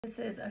This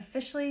is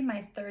officially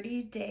my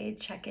 30-day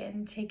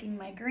check-in taking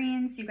my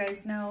greens. You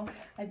guys know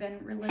I've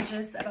been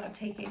religious about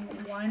taking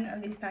one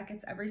of these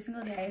packets every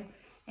single day,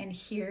 and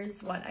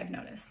here's what I've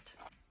noticed.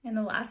 In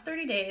the last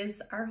 30 days,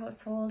 our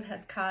household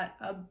has caught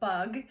a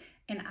bug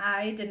and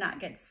I did not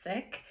get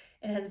sick.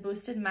 It has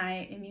boosted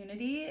my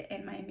immunity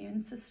and my immune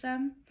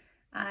system.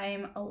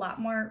 I'm a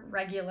lot more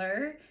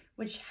regular,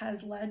 which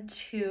has led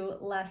to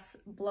less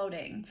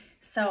bloating.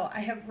 So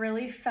I have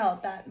really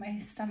felt that my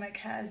stomach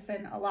has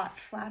been a lot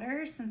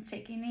flatter since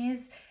taking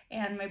these,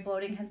 and my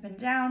bloating has been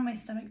down, my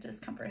stomach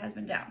discomfort has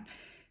been down.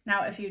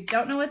 Now, if you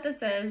don't know what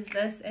this is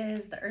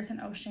the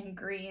Earth&Ocean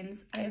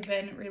greens. I have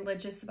been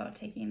religious about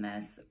taking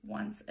this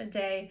once a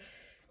day.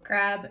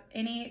 Grab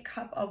any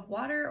cup of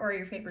water or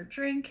your favorite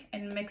drink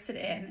and mix it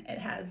in. It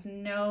has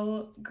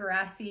no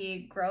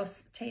grassy,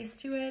 gross taste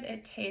to it.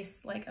 It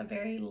tastes like a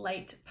very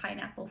light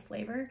pineapple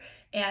flavor,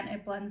 and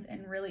it blends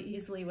in really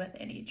easily with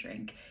any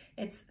drink.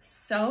 It's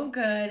so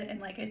good,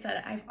 and like I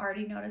said, I've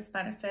already noticed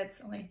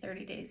benefits only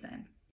 30 days in.